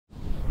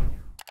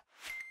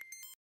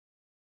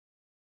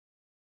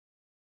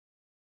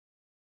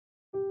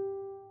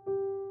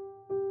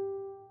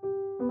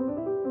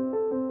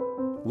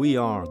We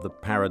are the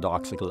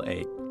paradoxical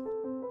ape.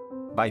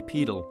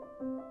 Bipedal,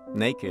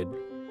 naked,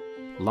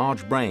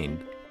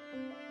 large-brained,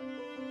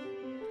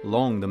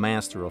 long the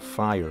master of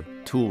fire,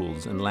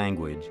 tools, and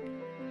language,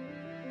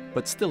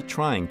 but still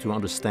trying to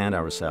understand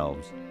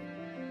ourselves.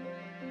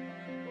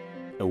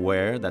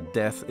 Aware that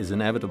death is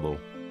inevitable,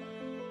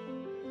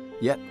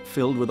 yet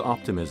filled with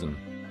optimism.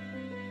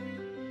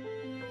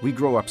 We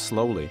grow up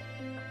slowly.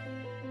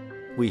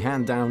 We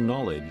hand down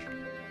knowledge.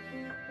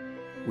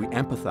 We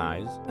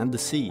empathize and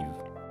deceive.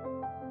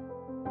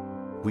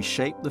 We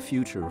shape the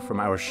future from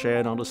our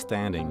shared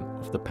understanding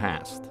of the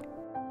past.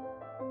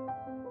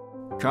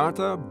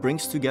 Carta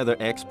brings together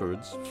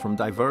experts from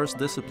diverse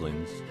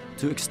disciplines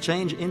to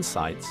exchange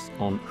insights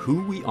on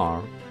who we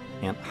are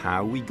and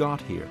how we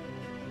got here.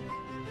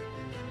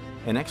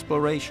 An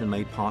exploration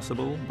made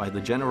possible by the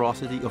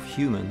generosity of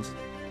humans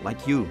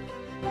like you.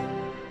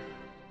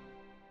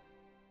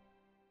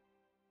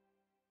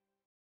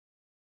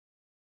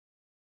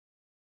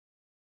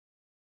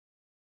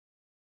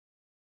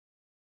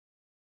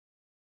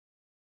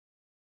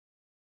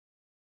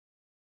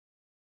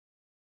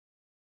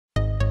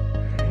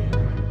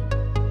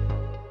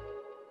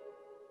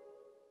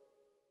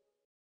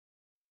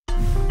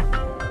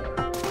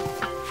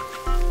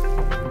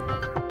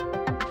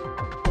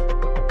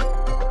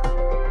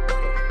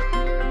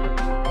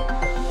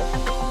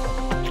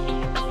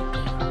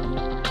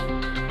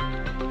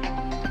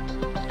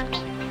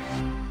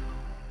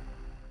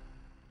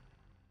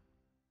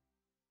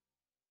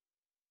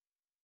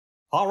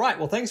 All right,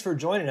 well, thanks for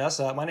joining us.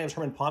 My name is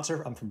Herman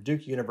Pontzer. I'm from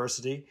Duke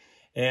University,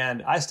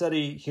 and I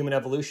study human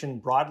evolution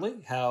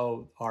broadly,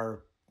 how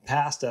our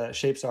past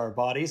shapes our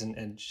bodies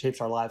and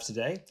shapes our lives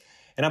today.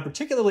 And I'm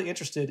particularly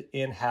interested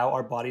in how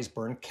our bodies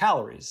burn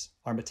calories,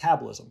 our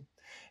metabolism.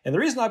 And the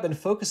reason I've been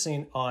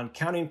focusing on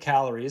counting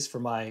calories for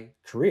my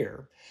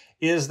career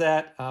is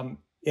that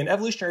in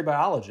evolutionary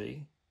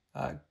biology,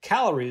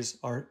 calories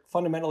are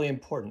fundamentally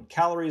important.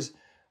 Calories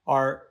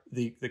are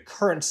the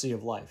currency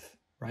of life.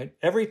 Right?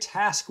 Every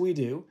task we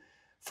do,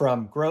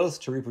 from growth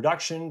to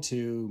reproduction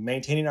to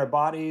maintaining our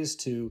bodies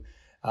to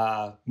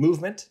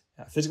movement,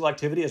 physical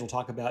activity, as we'll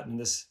talk about in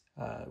this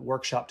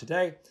workshop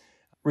today,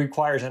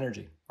 requires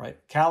energy. Right?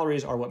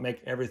 Calories are what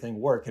make everything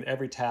work, and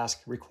every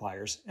task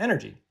requires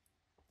energy.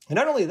 And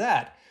not only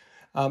that,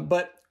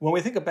 but when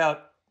we think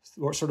about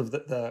sort of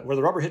where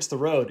the rubber hits the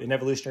road in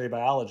evolutionary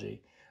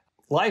biology,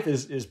 life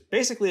is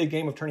basically a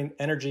game of turning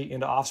energy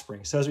into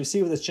offspring. So as we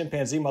see with this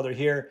chimpanzee mother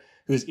here,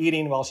 who's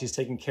eating while she's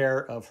taking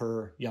care of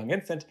her young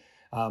infant,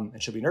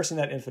 and she'll be nursing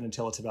that infant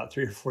until it's about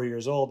 3 or 4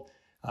 years old.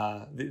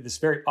 This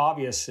very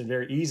obvious and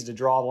very easy to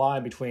draw a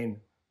line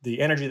between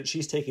the energy that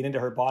she's taking into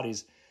her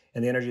bodies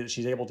and the energy that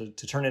she's able to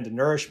turn into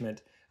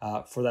nourishment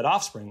for that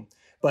offspring.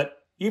 But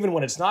even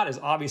when it's not as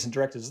obvious and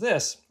direct as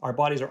this, our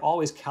bodies are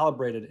always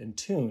calibrated and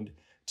tuned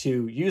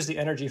to use the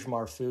energy from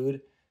our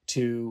food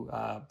to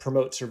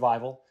promote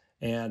survival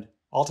and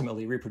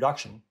ultimately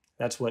reproduction.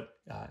 That's what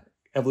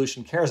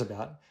evolution cares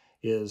about,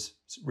 is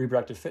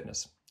reproductive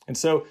fitness. And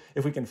so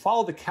if we can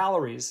follow the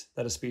calories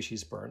that a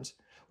species burns,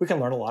 we can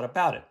learn a lot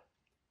about it.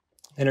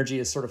 Energy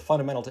is sort of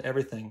fundamental to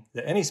everything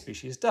that any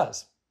species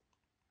does.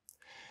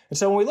 And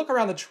so when we look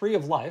around the tree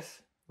of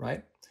life,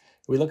 right,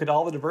 we look at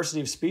all the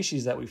diversity of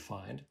species that we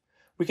find,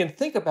 we can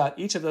think about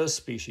each of those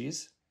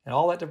species and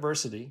all that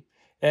diversity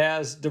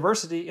as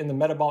diversity in the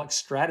metabolic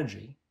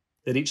strategy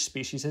that each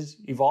species has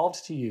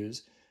evolved to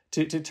use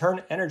to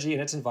turn energy in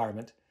its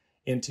environment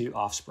into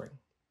offspring,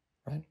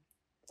 right?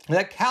 And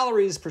that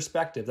calories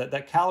perspective,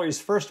 that calories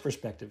first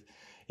perspective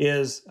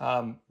is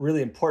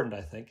really important,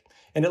 I think.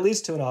 And it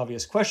leads to an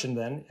obvious question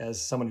then,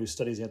 as someone who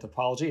studies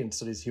anthropology and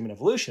studies human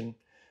evolution,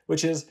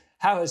 which is,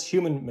 how has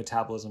human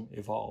metabolism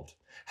evolved?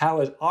 How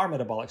has our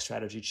metabolic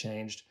strategy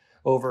changed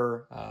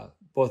over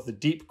both the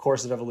deep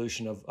course of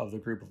evolution of the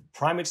group of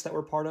primates that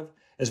we're part of,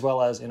 as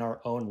well as in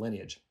our own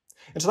lineage?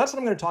 And so that's what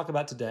I'm going to talk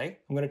about today.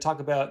 I'm going to talk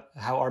about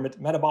how our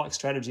metabolic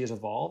strategy has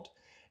evolved.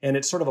 And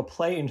it's sort of a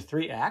play in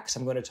 3 acts.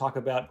 I'm going to talk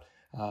about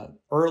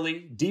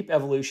early, deep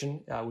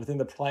evolution within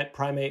the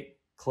primate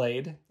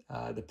clade,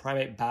 the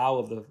primate bough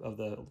of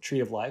the tree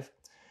of life,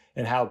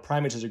 and how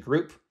primates as a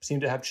group seem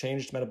to have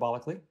changed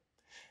metabolically.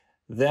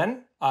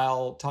 Then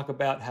I'll talk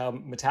about how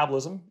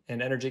metabolism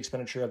and energy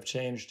expenditure have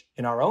changed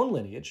in our own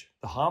lineage,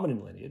 the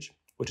hominin lineage,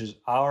 which is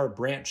our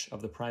branch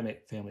of the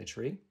primate family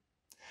tree.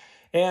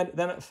 And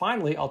then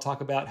finally, I'll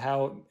talk about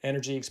how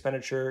energy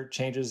expenditure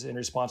changes in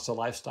response to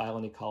lifestyle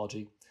and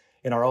ecology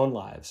in our own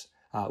lives,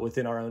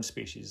 within our own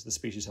species, the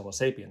species Homo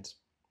sapiens.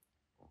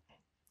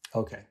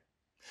 Okay,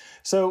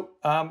 so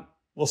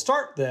we'll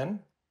start then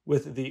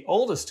with the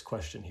oldest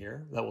question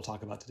here that we'll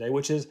talk about today,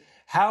 which is,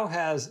 how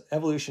has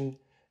evolution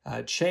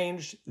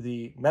changed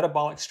the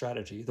metabolic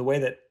strategy, the way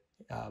that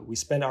we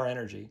spend our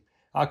energy,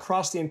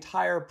 across the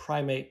entire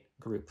primate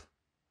group?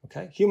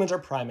 Okay, humans are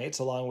primates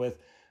along with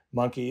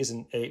monkeys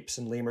and apes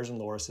and lemurs and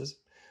lorises.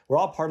 We're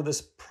all part of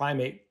this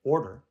primate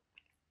order.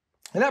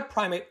 And that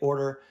primate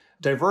order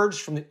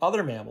diverged from the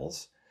other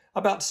mammals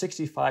about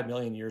 65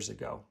 million years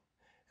ago,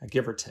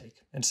 give or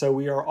take. And so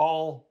we are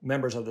all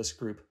members of this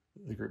group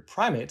the group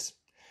primates.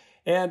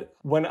 And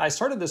when I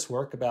started this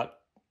work about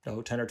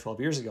 10 or 12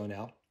 years ago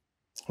now,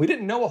 we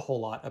didn't know a whole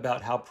lot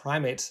about how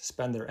primates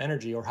spend their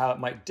energy or how it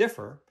might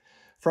differ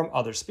from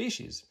other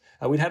species.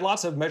 We'd had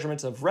lots of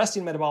measurements of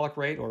resting metabolic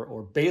rate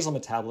or basal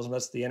metabolism.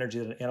 That's the energy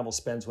that an animal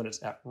spends when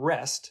it's at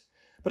rest.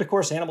 But of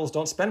course, animals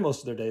don't spend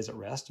most of their days at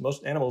rest.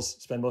 Most animals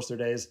spend most of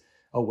their days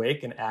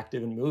awake and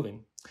active and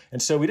moving.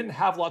 And so we didn't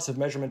have lots of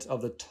measurements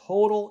of the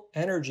total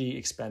energy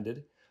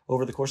expended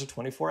over the course of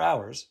 24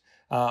 hours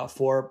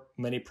for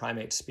many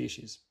primate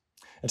species.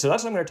 And so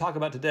that's what I'm going to talk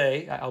about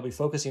today. I'll be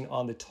focusing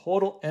on the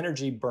total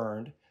energy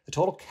burned, the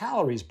total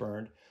calories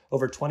burned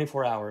over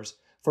 24 hours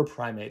for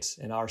primates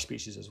in our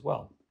species as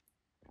well.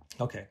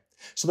 Okay,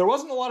 so there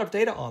wasn't a lot of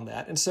data on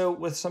that. And so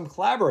with some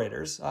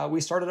collaborators, we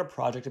started a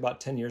project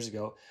about 10 years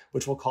ago,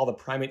 which we'll call the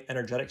Primate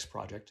Energetics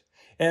Project.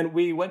 And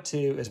we went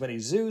to as many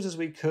zoos as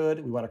we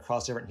could. We went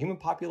across different human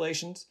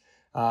populations.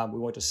 We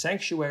went to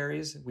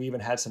sanctuaries. We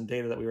even had some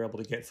data that we were able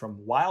to get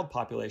from wild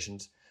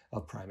populations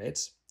of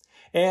primates.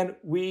 And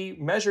we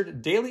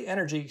measured daily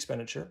energy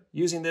expenditure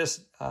using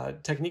this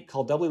technique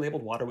called doubly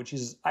labeled water, which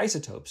uses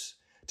isotopes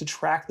to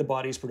track the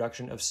body's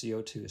production of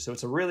CO2. So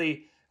it's a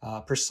really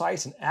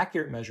precise and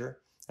accurate measure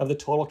of the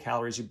total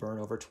calories you burn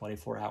over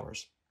 24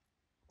 hours.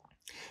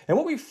 And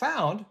what we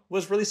found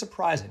was really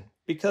surprising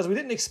because we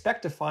didn't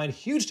expect to find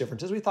huge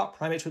differences. We thought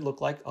primates would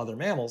look like other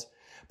mammals.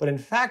 But in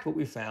fact, what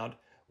we found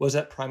was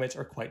that primates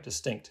are quite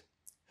distinct.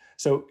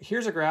 So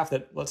here's a graph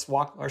that let's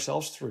walk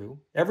ourselves through.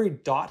 Every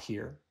dot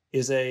here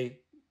is a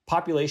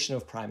population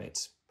of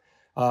primates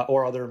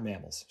or other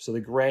mammals. So the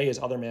gray is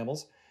other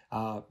mammals.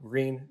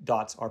 Green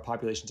dots are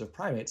populations of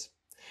primates.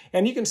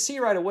 And you can see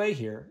right away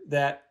here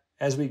that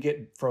as we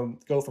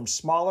go from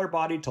smaller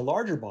bodied to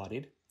larger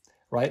bodied,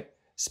 right,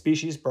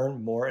 species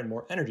burn more and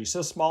more energy.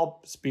 So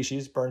small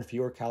species burn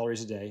fewer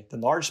calories a day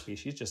than large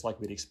species, just like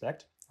we'd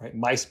expect, right?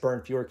 Mice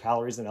burn fewer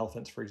calories than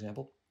elephants, for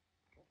example.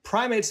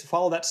 Primates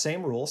follow that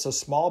same rule. So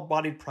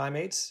small-bodied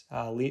primates,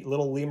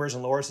 little lemurs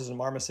and lorises and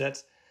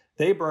marmosets,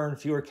 they burn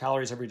fewer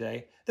calories every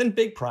day than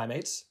big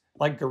primates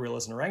like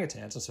gorillas and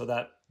orangutans. And so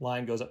that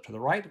line goes up to the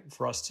right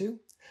for us too.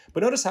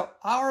 But notice how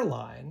our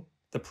line,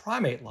 the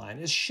primate line,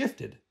 is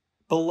shifted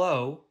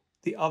below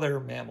the other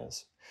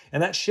mammals.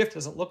 And that shift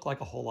doesn't look like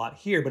a whole lot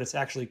here, but it's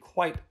actually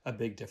quite a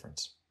big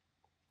difference.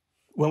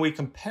 When we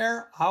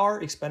compare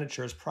our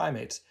expenditure as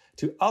primates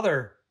to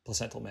other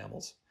placental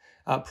mammals,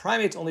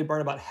 primates only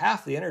burn about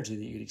half the energy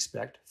that you'd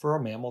expect for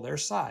a mammal their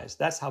size.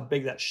 That's how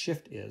big that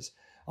shift is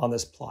on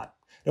this plot.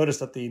 Notice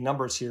that the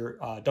numbers here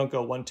don't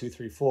go 1, 2,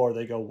 3, 4.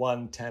 They go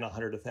 1, 10,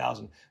 100,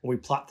 1,000. When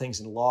we plot things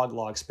in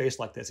log space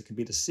like this, it can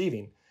be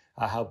deceiving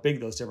how big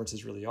those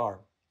differences really are.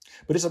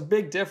 But it's a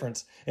big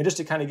difference. And just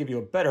to kind of give you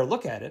a better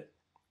look at it,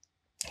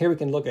 here we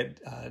can look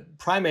at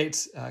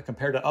primates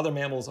compared to other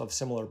mammals of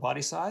similar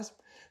body size.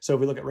 So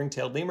if we look at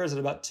ring-tailed lemurs at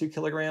about 2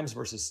 kilograms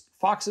versus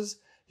foxes,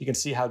 you can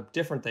see how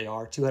different they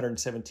are,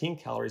 217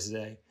 calories a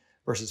day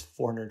versus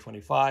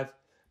 425.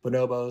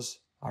 Bonobos,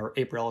 our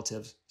ape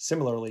relatives,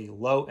 similarly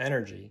low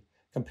energy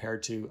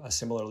compared to a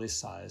similarly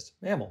sized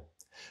mammal.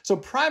 So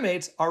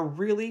primates are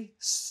really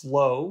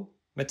slow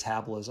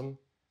metabolism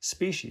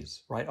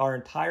species, right? Our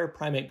entire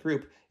primate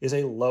group is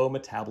a low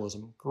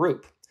metabolism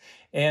group.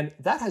 And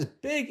that has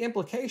big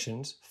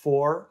implications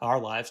for our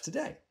lives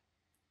today.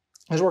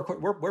 As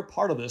we're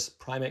part of this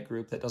primate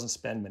group that doesn't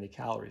spend many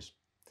calories.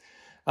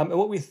 And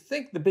what we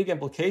think the big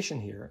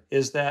implication here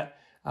is that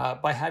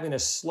by having a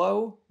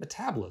slow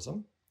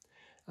metabolism,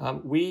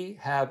 we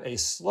have a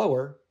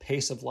slower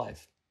pace of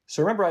life.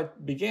 So remember, I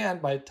began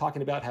by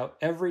talking about how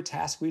every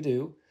task we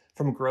do,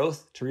 from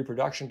growth to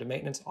reproduction to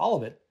maintenance, all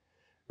of it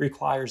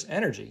requires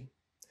energy.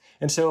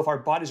 And so if our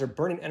bodies are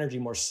burning energy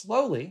more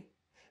slowly,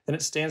 then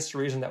it stands to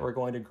reason that we're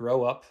going to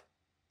grow up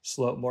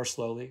more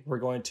slowly. We're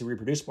going to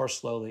reproduce more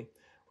slowly.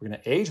 We're going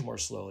to age more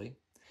slowly.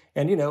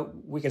 And,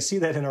 we can see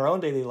that in our own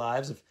daily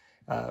lives.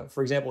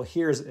 For example,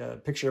 here's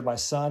a picture of my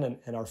son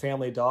and our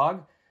family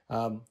dog.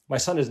 My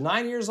son is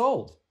 9 years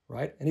old,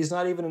 right? And he's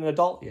not even an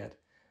adult yet.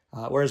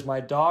 Whereas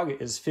my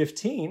dog is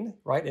 15,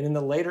 right? And in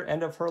the later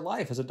end of her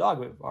life as a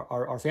dog.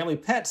 Our family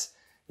pets,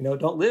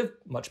 don't live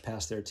much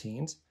past their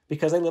teens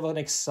because they live an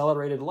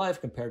accelerated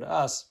life compared to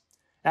us.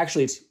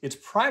 Actually, it's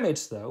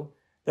primates, though,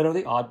 that are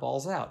the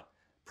oddballs out.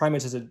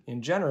 Primates,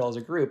 in general, as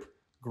a group,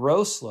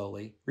 grow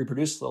slowly,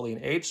 reproduce slowly,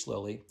 and age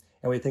slowly.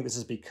 And we think this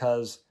is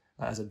because,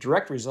 as a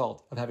direct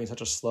result of having such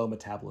a slow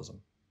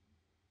metabolism.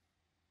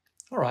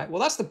 All right,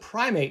 well, that's the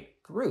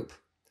primate group.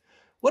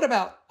 What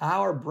about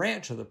our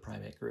branch of the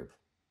primate group?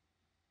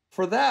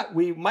 For that,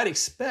 we might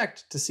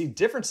expect to see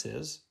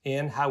differences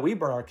in how we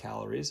burn our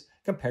calories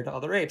compared to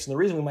other apes. And the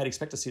reason we might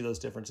expect to see those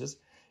differences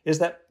is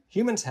that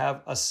humans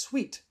have a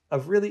suite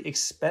of really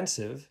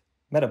expensive,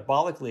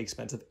 metabolically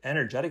expensive,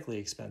 energetically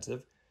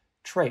expensive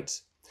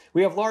traits.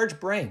 We have large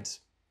brains,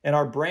 and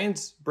our brain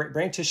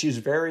tissue is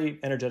very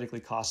energetically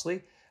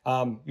costly.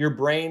 Your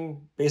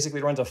brain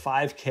basically runs a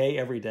 5K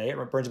every day.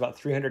 It burns about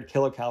 300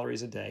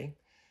 kilocalories a day.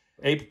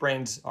 Ape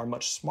brains are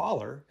much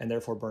smaller and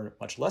therefore burn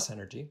much less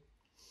energy.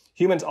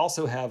 Humans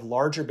also have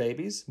larger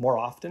babies more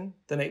often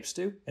than apes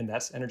do, and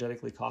that's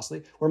energetically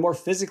costly. We're more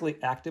physically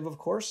active, of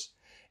course,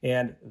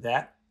 and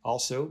that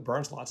also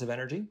burns lots of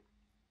energy.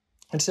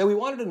 And so we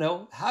wanted to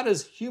know, how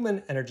does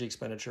human energy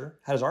expenditure,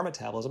 how does our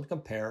metabolism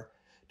compare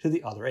to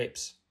the other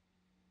apes?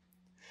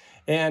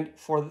 And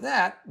for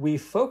that, we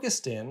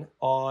focused in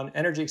on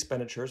energy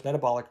expenditures,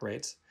 metabolic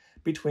rates,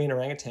 between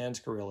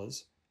orangutans,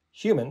 gorillas,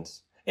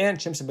 humans, and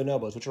chimps and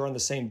bonobos, which are in the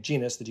same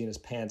genus, the genus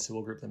Pan, so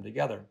we'll group them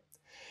together.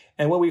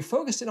 And when we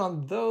focused in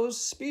on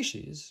those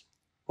species,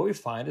 what we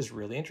find is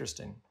really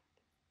interesting.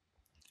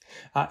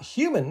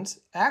 Humans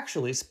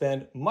actually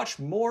spend much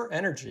more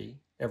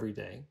energy every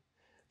day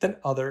than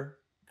other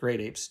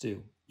great apes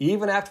do.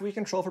 Even after we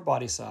control for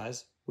body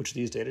size, which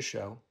these data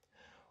show,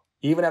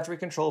 even after we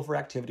control for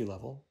activity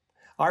level,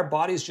 our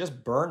bodies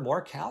just burn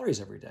more calories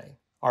every day.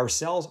 Our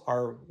cells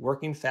are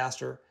working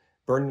faster,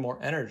 burning more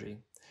energy.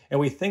 And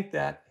we think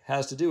that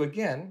has to do,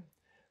 again,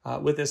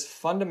 with this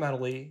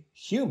fundamentally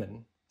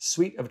human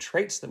suite of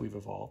traits that we've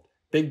evolved: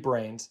 big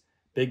brains,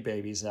 big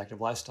babies, and active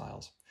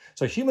lifestyles.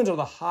 So humans are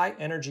the high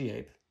energy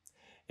ape.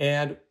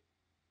 And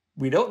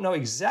we don't know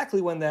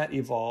exactly when that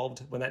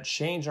evolved, when that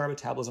change in our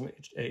metabolism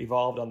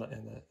evolved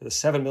in the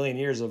 7 million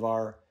years of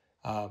our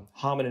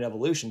hominin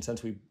evolution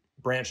since we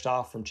branched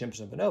off from chimps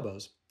and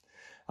bonobos.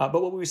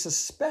 But what we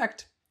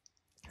suspect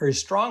very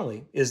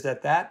strongly is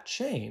that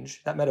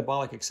change, that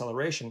metabolic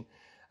acceleration,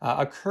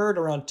 occurred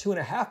around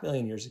 2.5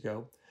 million years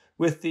ago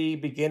with the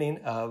beginning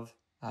of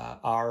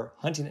our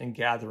hunting and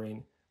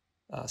gathering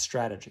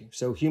strategy.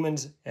 So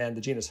humans and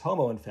the genus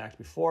Homo, in fact,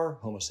 before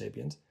Homo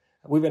sapiens,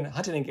 we've been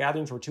hunting and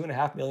gathering for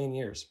 2.5 million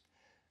years.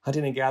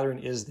 Hunting and gathering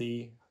is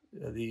the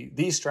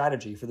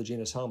strategy for the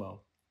genus Homo.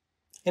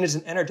 And it's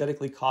an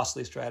energetically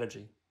costly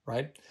strategy,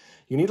 right?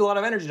 You need a lot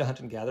of energy to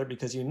hunt and gather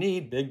because you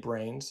need big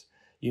brains,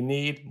 you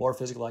need more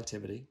physical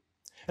activity.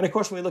 And of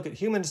course, when we look at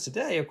humans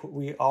today,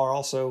 we are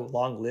also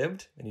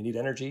long-lived, and you need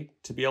energy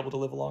to be able to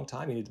live a long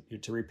time. You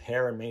need to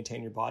repair and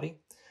maintain your body.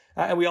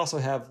 And we also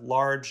have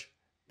large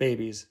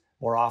babies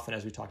more often,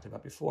 as we talked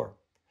about before.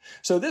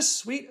 So this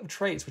suite of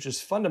traits, which is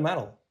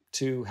fundamental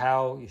to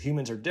how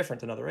humans are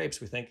different than other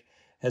apes, we think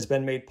has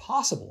been made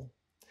possible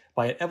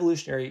by an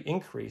evolutionary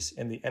increase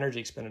in the energy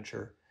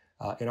expenditure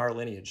in our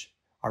lineage,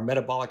 our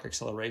metabolic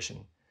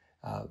acceleration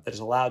that has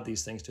allowed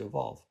these things to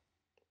evolve.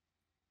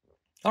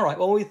 All right,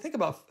 well, when we think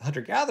about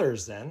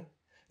hunter-gatherers then,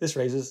 this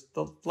raises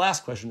the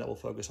last question that we'll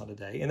focus on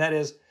today, and that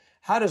is,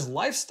 how does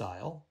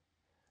lifestyle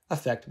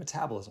affect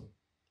metabolism,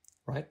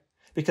 right?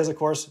 Because, of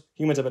course,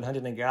 humans have been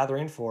hunting and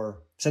gathering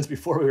since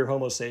before we were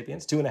Homo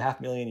sapiens,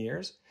 2.5 million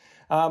years.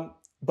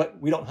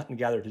 But we don't hunt and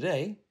gather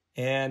today.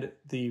 And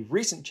the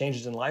recent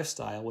changes in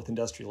lifestyle with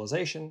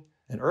industrialization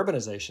and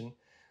urbanization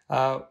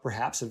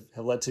perhaps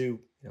have led to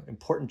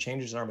important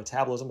changes in our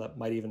metabolism that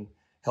might even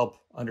help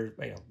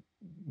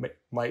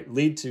might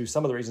lead to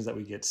some of the reasons that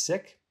we get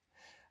sick.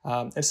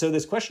 And so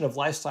this question of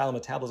lifestyle and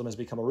metabolism has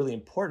become a really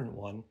important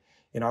one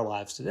in our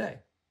lives today.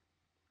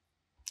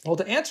 Well,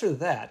 to answer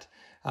that,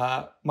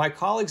 my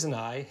colleagues and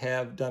I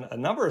have done a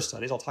number of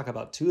studies, I'll talk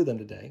about 2 of them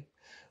today,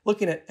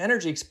 looking at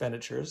energy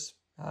expenditures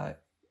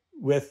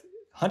with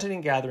hunting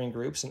and gathering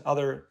groups and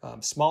other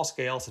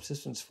small-scale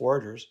subsistence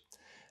foragers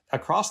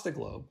across the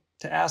globe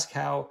to ask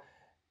how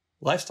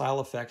lifestyle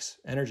affects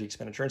energy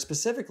expenditure, and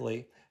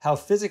specifically how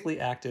physically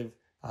active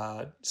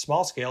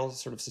small-scale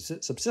sort of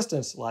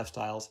subsistence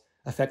lifestyles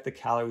affect the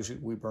calories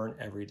we burn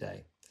every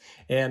day.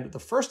 And the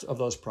first of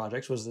those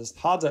projects was this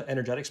Hadza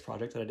Energetics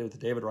project that I did with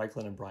David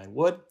Reichlin and Brian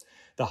Wood.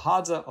 The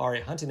Hadza are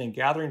a hunting and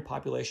gathering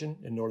population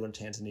in northern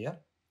Tanzania.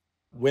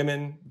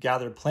 Women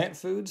gathered plant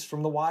foods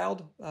from the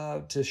wild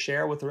to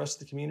share with the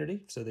rest of the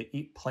community. So they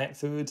eat plant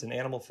foods and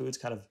animal foods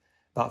kind of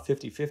about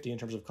 50-50 in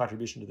terms of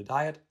contribution to the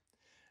diet.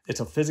 It's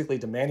a physically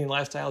demanding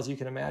lifestyle, as you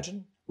can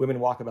imagine. Women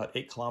walk about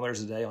 8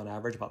 kilometers a day on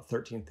average, about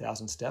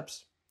 13,000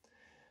 steps.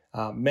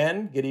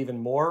 Men get even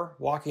more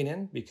walking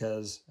in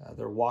because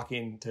they're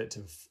walking to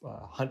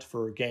hunt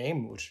for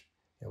game, which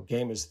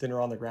game is thinner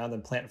on the ground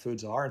than plant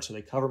foods are, and so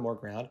they cover more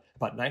ground,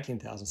 about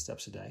 19,000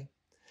 steps a day.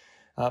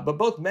 But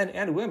both men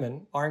and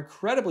women are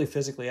incredibly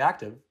physically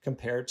active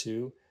compared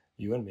to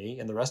you and me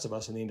and the rest of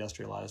us in the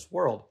industrialized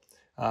world.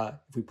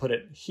 If we put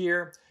it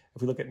here,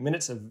 if we look at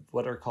minutes of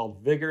what are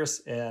called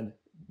vigorous and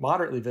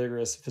moderately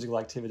vigorous physical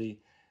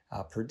activity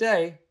per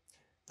day,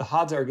 the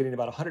Hadza are getting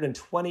about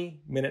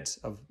 120 minutes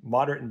of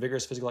moderate and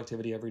vigorous physical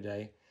activity every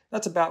day.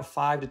 That's about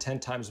 5 to 10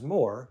 times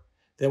more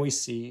than we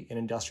see in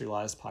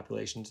industrialized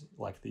populations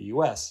like the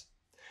US.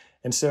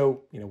 And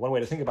so, one way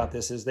to think about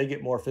this is they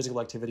get more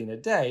physical activity in a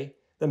day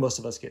than most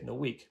of us get in a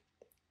week.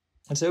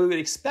 And so we would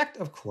expect,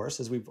 of course,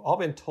 as we've all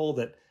been told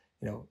that,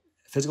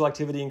 physical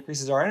activity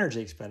increases our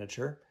energy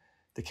expenditure,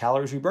 the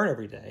calories we burn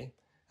every day,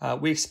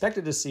 we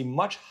expected to see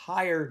much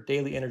higher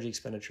daily energy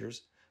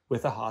expenditures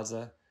with the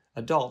Hadza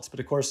adults. But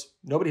of course,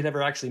 nobody had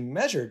ever actually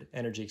measured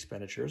energy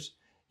expenditures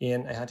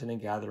in a hunting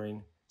and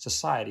gathering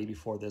society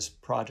before this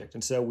project.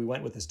 And so we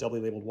went with this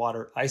doubly labeled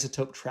water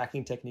isotope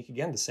tracking technique,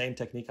 again, the same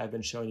technique I've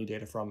been showing you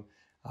data from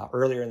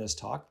earlier in this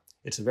talk.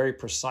 It's a very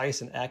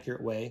precise and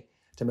accurate way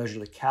to measure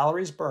the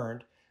calories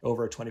burned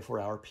over a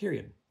 24-hour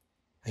period.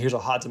 Here's a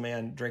Hadza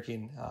man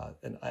drinking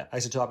an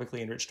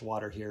isotopically enriched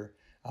water here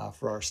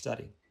for our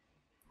study.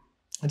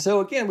 And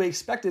so again, we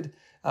expected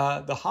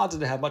the Hadza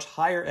to have much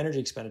higher energy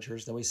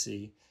expenditures than we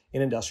see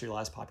in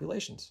industrialized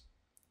populations.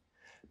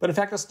 But in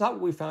fact, that's not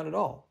what we found at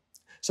all.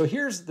 So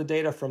here's the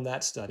data from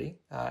that study.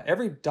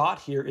 Every dot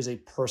here is a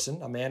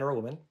person, a man or a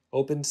woman.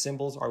 Open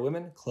symbols are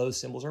women, closed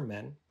symbols are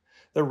men.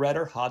 The red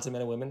are Hadza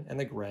men and women, and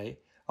the gray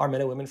are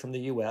men and women from the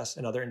US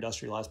and other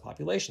industrialized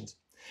populations.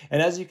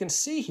 And as you can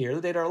see here,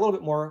 the data are a little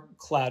bit more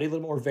cloudy, a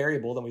little more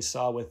variable than we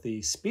saw with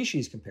the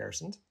species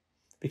comparisons,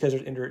 because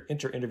there's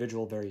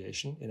inter-individual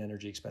variation in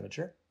energy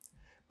expenditure.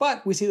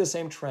 But we see the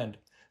same trend.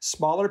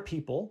 Smaller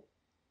people,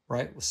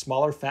 right, with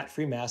smaller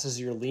fat-free mass, this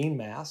is your lean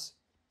mass,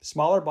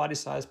 smaller body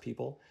size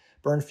people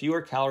burn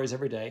fewer calories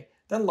every day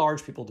than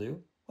large people do.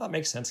 Well, that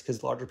makes sense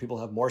because larger people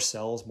have more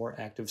cells, more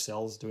active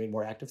cells doing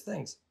more active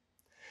things.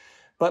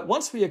 But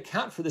once we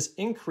account for this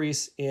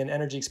increase in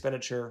energy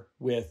expenditure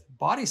with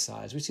body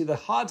size, we see the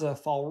Hadza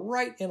fall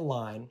right in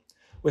line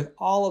with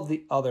all of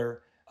the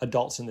other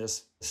adults in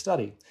this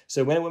study.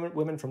 So men and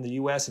women from the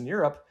US and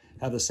Europe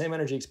have the same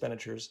energy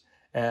expenditures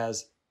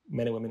as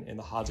men and women in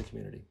the Hadza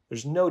community.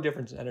 There's no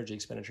difference in energy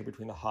expenditure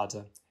between the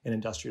Hadza and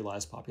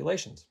industrialized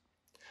populations.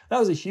 That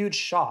was a huge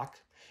shock,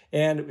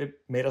 and it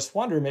made us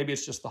wonder, maybe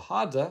it's just the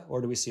Hadza,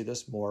 or do we see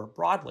this more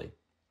broadly?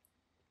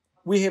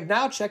 We have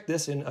now checked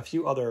this in a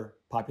few other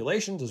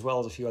populations as well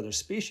as a few other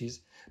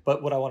species,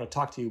 but what I want to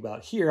talk to you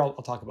about here, I'll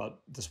talk about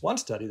this one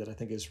study that I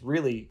think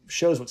really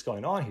shows what's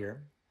going on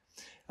here.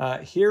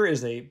 Here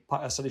is a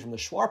study from the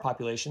Shuar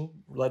population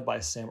led by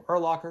Sam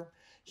Urlacher.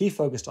 He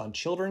focused on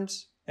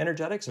children's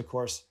energetics. Of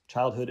course,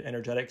 childhood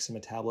energetics and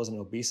metabolism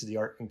and obesity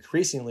are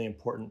increasingly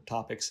important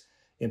topics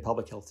in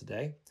public health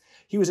today.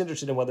 He was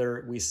interested in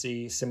whether we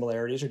see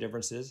similarities or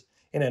differences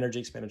in energy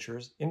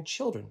expenditures in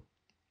children.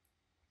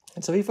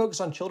 And so he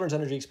focused on children's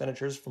energy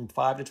expenditures from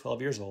 5 to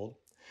 12 years old.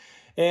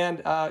 And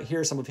here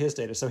are some of his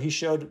data. So he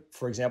showed,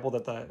 for example,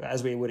 that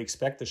as we would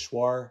expect, the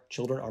Shuar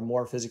children are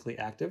more physically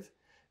active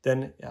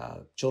than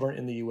children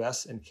in the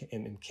US and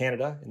in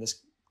Canada in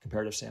this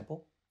comparative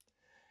sample.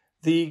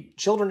 The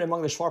children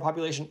among the Shuar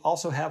population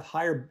also have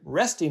higher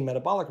resting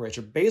metabolic rates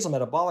or basal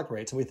metabolic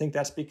rates, and we think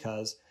that's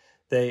because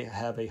they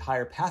have a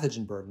higher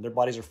pathogen burden. Their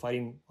bodies are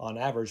fighting, on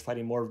average,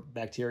 more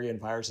bacteria and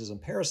viruses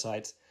and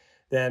parasites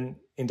than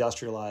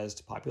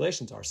industrialized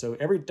populations are. So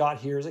every dot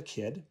here is a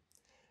kid.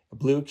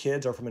 Blue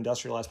kids are from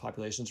industrialized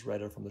populations,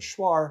 red are from the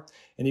Shuar.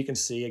 And you can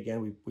see,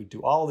 again, we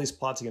do all of these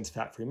plots against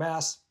fat-free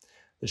mass.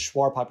 The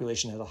Shuar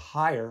population has a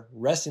higher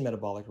resting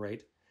metabolic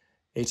rate.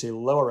 It's a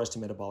lower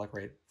resting metabolic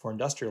rate for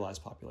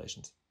industrialized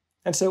populations.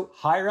 And so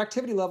higher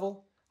activity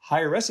level,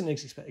 higher resting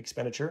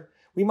expenditure,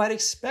 we might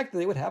expect that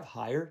they would have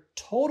higher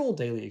total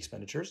daily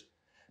expenditures.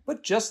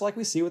 But just like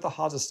we see with the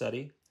Hadza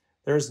study,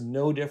 there's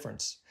no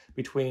difference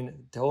between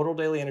total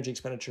daily energy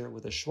expenditure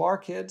with the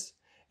Shuar kids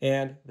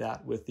and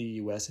that with the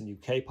US and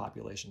UK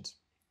populations.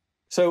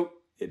 So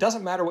it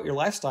doesn't matter what your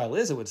lifestyle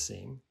is, it would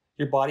seem.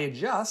 Your body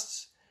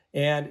adjusts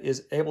and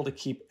is able to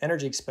keep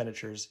energy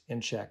expenditures in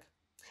check.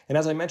 And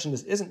as I mentioned,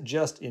 this isn't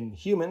just in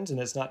humans, and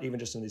it's not even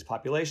just in these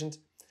populations.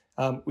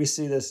 We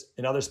see this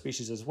in other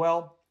species as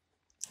well.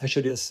 I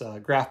showed you this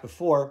graph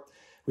before.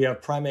 We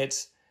have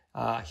primates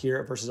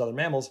here versus other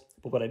mammals.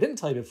 But what I didn't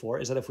tell you before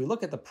is that if we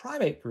look at the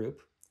primate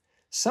group,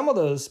 some of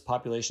those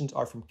populations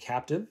are from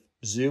captive,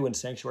 zoo, and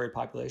sanctuary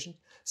populations.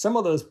 Some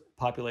of those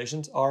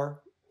populations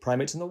are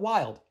primates in the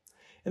wild.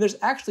 And there's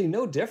actually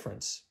no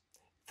difference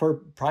for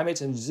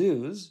primates in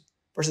zoos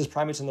versus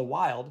primates in the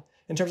wild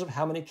in terms of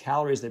how many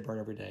calories they burn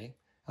every day.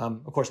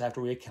 Of course,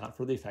 after we account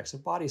for the effects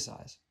of body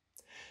size.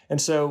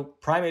 And so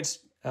primates,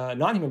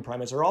 non-human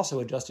primates, are also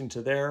adjusting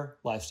to their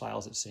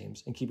lifestyles, it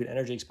seems, and keeping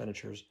energy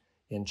expenditures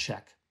in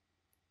check.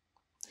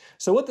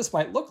 So what this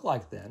might look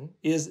like then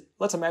is,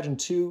 let's imagine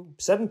two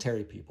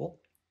sedentary people.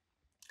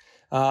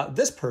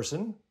 This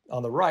person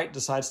on the right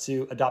decides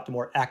to adopt a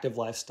more active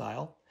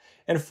lifestyle.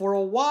 And for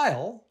a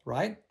while,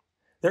 right,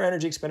 their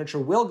energy expenditure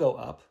will go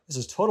up. This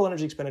is total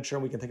energy expenditure,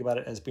 and we can think about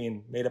it as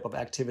being made up of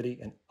activity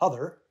and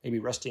other, maybe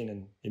resting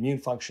and immune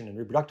function and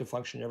reproductive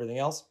function and everything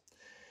else.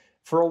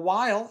 For a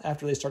while,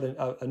 after they start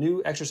a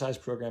new exercise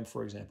program,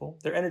 for example,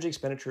 their energy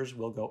expenditures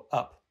will go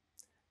up.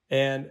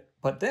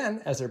 But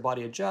then, as their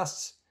body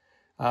adjusts,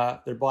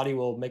 their body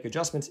will make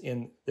adjustments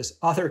in this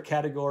other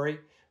category.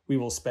 We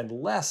will spend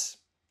less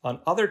on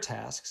other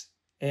tasks,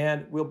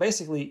 and we'll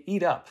basically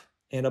eat up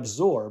and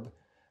absorb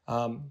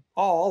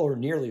all or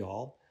nearly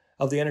all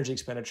of the energy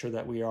expenditure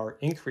that we are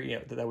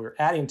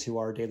adding to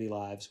our daily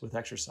lives with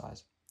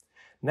exercise.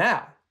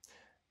 Now,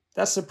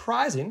 that's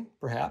surprising,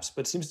 perhaps,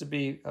 but seems to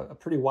be a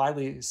pretty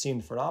widely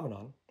seen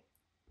phenomenon.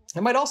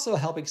 It might also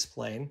help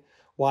explain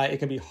why it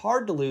can be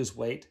hard to lose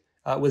weight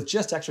with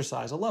just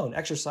exercise alone.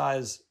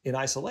 Exercise in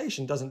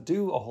isolation doesn't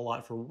do a whole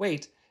lot for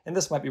weight, and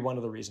this might be one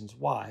of the reasons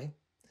why.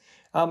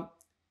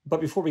 But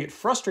before we get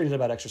frustrated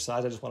about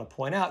exercise, I just want to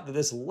point out that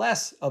this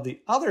less of the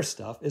other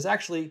stuff is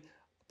actually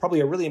probably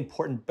a really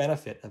important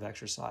benefit of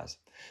exercise.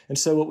 And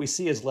so what we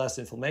see is less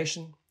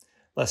inflammation,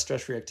 less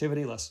stress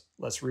reactivity,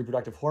 less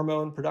reproductive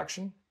hormone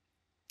production.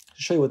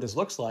 To show you what this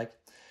looks like,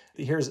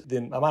 here's the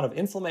amount of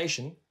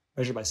inflammation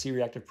measured by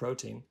C-reactive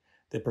protein,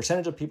 the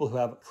percentage of people who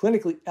have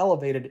clinically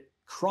elevated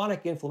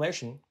chronic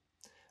inflammation,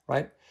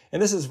 right?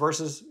 And this is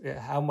versus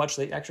how much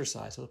they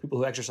exercise. So the people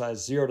who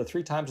exercise 0 to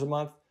 3 times a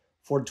month,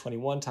 4 to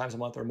 21 times a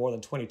month, or more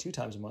than 22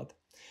 times a month.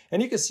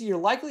 And you can see your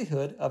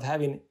likelihood of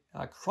having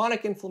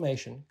chronic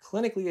inflammation,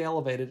 clinically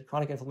elevated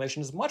chronic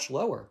inflammation, is much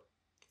lower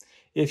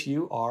if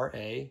you are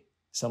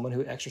someone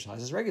who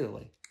exercises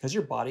regularly, because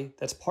your body,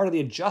 that's part of the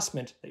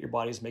adjustment that your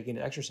body is making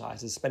to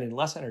exercise, is spending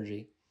less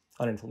energy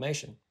on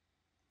inflammation.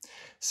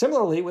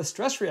 Similarly, with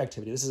stress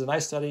reactivity, this is a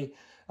nice study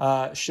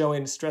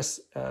showing stress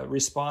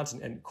response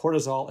and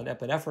cortisol and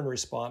epinephrine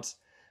response,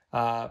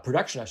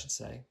 production, I should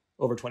say,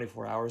 over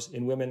 24 hours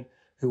in women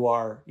who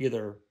are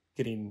either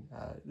getting,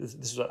 this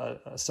is a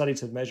study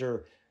to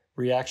measure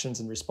reactions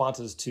and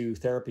responses to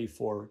therapy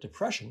for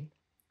depression.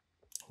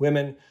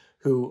 Women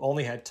who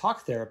only had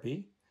talk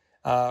therapy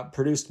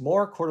produced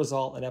more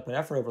cortisol and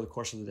epinephrine over the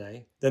course of the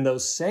day than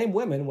those same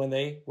women when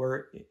they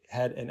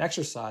had an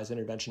exercise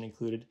intervention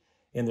included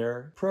in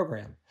their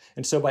program.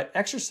 And so by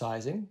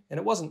exercising, and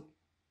it wasn't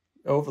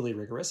overly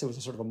rigorous, it was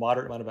a sort of a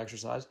moderate amount of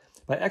exercise,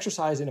 by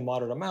exercising a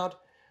moderate amount,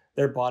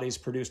 their bodies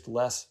produced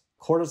less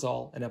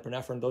cortisol and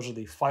epinephrine. Those are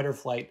the fight or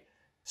flight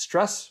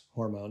stress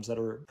hormones that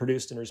are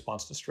produced in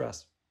response to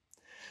stress.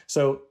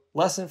 So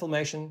less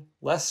inflammation,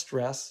 less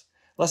stress,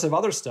 less of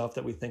other stuff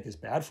that we think is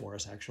bad for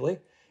us, actually.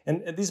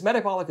 And these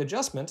metabolic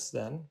adjustments,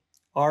 then,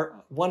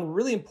 are one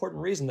really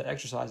important reason that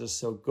exercise is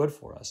so good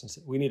for us. And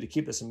so we need to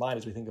keep this in mind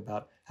as we think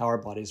about how our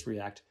bodies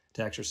react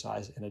to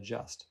exercise and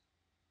adjust.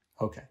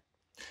 Okay.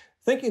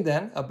 Thinking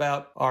then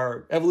about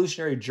our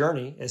evolutionary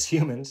journey as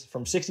humans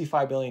from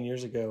 65 billion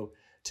years ago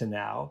to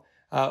now,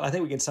 I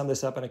think we can sum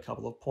this up in a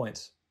couple of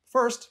points.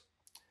 First,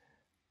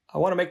 I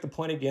want to make the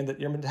point again that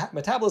your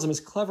metabolism is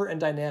clever and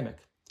dynamic.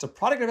 It's a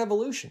product of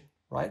evolution,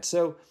 right?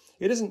 So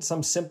it isn't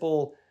some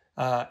simple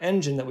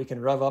engine that we can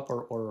rev up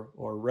or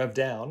rev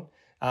down.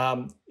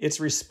 It's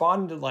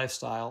responding to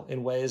lifestyle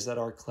in ways that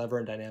are clever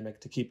and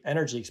dynamic to keep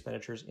energy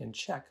expenditures in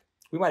check.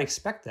 We might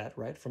expect that,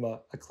 right, from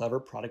a clever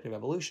product of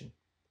evolution.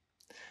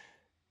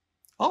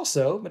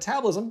 Also,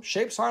 metabolism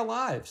shapes our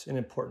lives in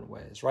important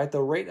ways, right?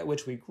 The rate at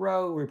which we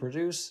grow,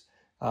 reproduce,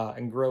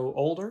 and grow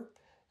older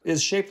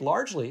is shaped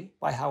largely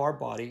by how our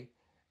body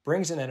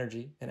brings in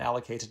energy and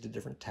allocates it to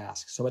different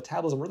tasks. So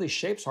metabolism really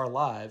shapes our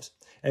lives.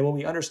 And when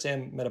we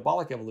understand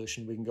metabolic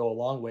evolution, we can go a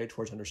long way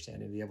towards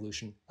understanding the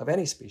evolution of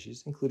any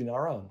species, including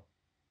our own.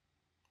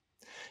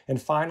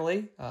 And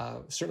finally,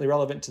 certainly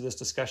relevant to this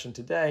discussion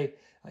today,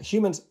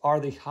 humans are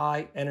the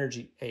high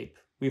energy ape.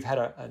 We've had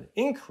an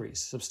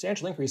increase,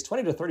 substantial increase,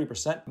 20 to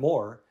 30%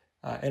 more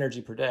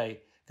energy per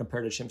day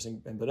compared to chimps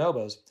and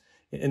bonobos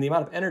in the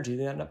amount of energy,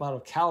 the amount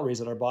of calories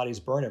that our bodies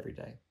burn every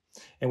day.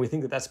 And we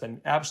think that that's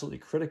been absolutely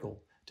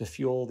critical to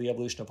fuel the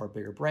evolution of our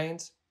bigger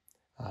brains,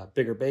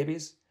 bigger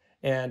babies,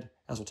 and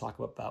as we'll talk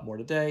about more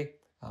today,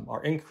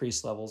 our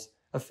increased levels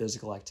of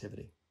physical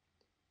activity.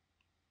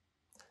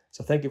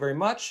 So thank you very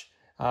much.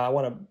 I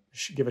want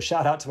to give a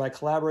shout out to my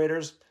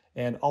collaborators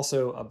and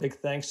also a big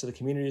thanks to the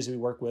communities we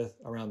work with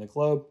around the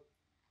globe.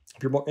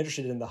 If you're more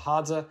interested in the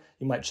Hadza,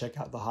 you might check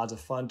out the Hadza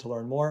Fund to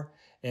learn more.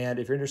 And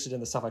if you're interested in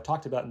the stuff I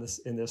talked about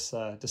in this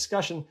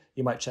discussion,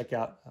 you might check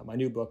out my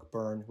new book,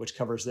 Burn, which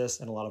covers this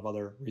and a lot of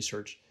other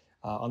research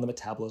on the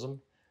metabolism,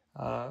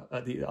 on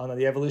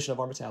the evolution of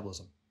our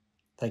metabolism.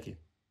 Thank you.